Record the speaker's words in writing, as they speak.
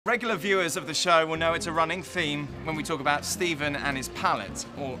Regular viewers of the show will know it's a running theme when we talk about Stephen and his palate,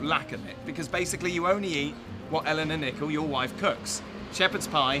 or lack of it, because basically you only eat what Eleanor Nicol, your wife, cooks. Shepherd's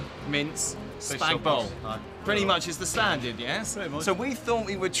pie, mince, spag bowl. Pretty much is the standard, yes? So we thought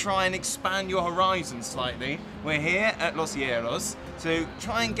we would try and expand your horizons slightly. We're here at Los Hierros to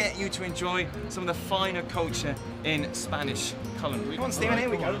try and get you to enjoy some of the finer culture in Spanish culinary. Come on, Stephen, here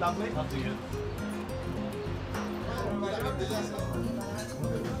we go. Lovely.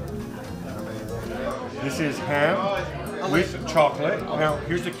 This is ham with chocolate. Now,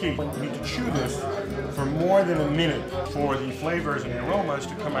 here's the key. You need to chew this for more than a minute for the flavors and the aromas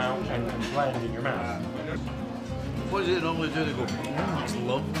to come out and blend in your mouth. What does it normally do? They go, it's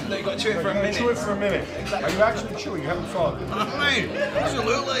lovely. No, you've got to chew it for a minute. Chew it for a minute. Are you actually chewing? You haven't swallowed it?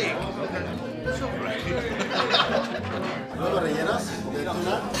 Absolutely. It's all right.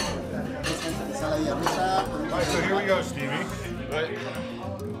 Alright, so here we go, Stevie.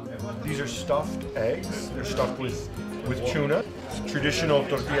 These are stuffed eggs. They're stuffed with tuna. It's traditional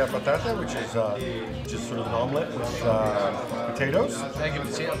tortilla patata, which is just sort of an omelet with potatoes. Egg and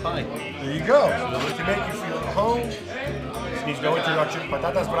potato pie. There you go. So to make you feel at home, this needs no introduction.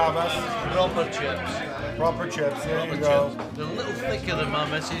 Patatas bravas. Proper chips. Proper chips. There you go. They're a little thicker than my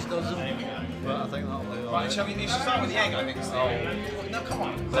missus does them, but I think that'll do. Right, shall we? You should start with the egg, I think. Oh. No, come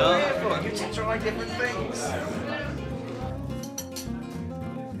on. No. You get to try different things.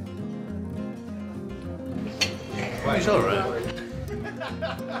 It's alright.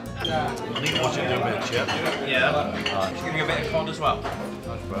 I need to watch it do a bit of chip. Yeah. Should give you a bit of cod as well.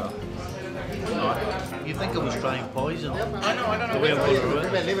 That's better. You think I was trying poison? I know, I don't know. The way I put it away.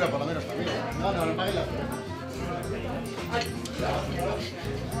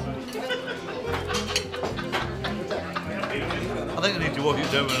 I think I need to walk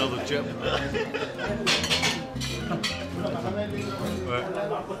it down with another chip.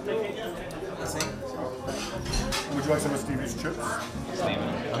 Would you like some of Stevie's chips? I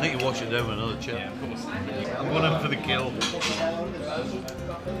think you wash it down with another chip. Yeah, of course. I'm going in for the kill.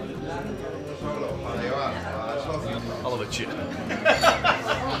 I'll have a chip.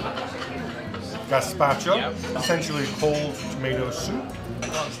 Gazpacho, essentially cold tomato soup.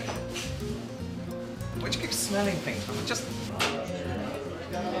 Which keeps smelling things, but just...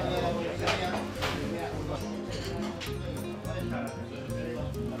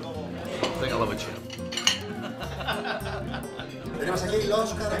 I think I'll have a chip. Tenemos aquí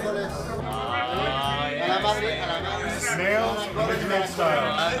los caracoles. A la Madrid, a la Madrid. Snails, Madrid style.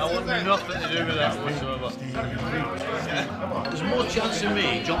 I want nothing to do with that whatsoever. There's more chance of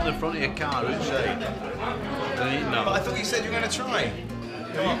me jumping in front of your car outside than eating that. But I thought you said you were going to try.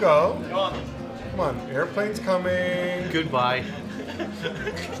 There you go. Go on. Come on, airplane's coming. Goodbye.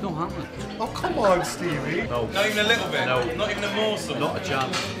 It's not happening. Oh, come on, Stevie. No. Not even a little bit? No. Not even a morsel? Not a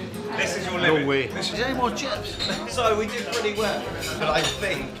chance. This is your limit? No way. Is there any more chips? So we did pretty well, but I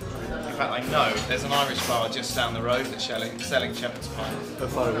think, in fact I know, there's an Irish bar just down the road that's selling shepherd's pie. How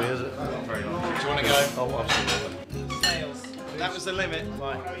far away is it? Not very long. Do you want to go? Oh, absolutely. Snails. That was the limit.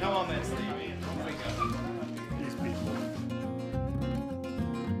 Right. Come on then, Stevie. These people.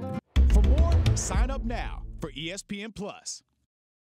 For more, sign up now for ESPN Plus.